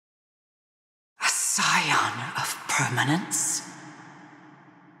Scion of permanence?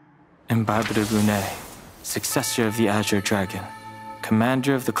 Imbibe de Brunei, successor of the Azure Dragon,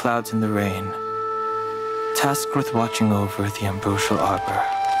 commander of the clouds and the rain, tasked with watching over the ambrosial arbor.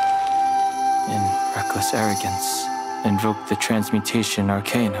 In reckless arrogance, invoked the transmutation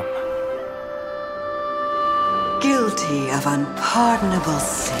arcanum. Guilty of unpardonable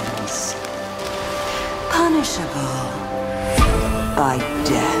sins. Punishable by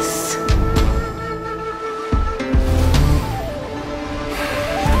death.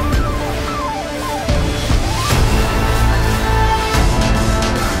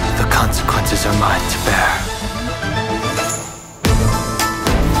 The consequences are mine to bear.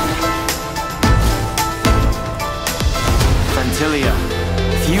 Fantilia,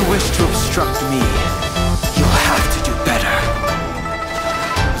 if you wish to obstruct me, you'll have to do better.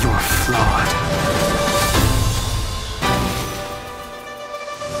 You're flawed.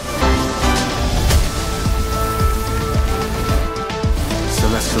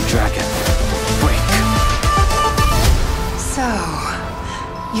 Celestial Dragon, break. So,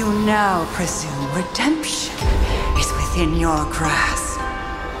 you now presume redemption is within your grasp.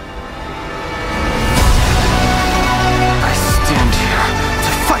 I stand here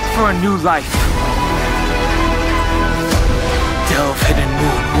to fight for a new life. Delve, hidden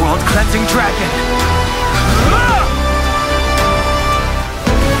moon, world-cleansing dragon!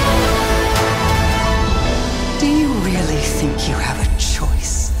 Do you really think you have a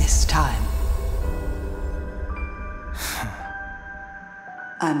choice this time?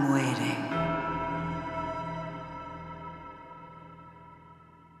 I'm waiting.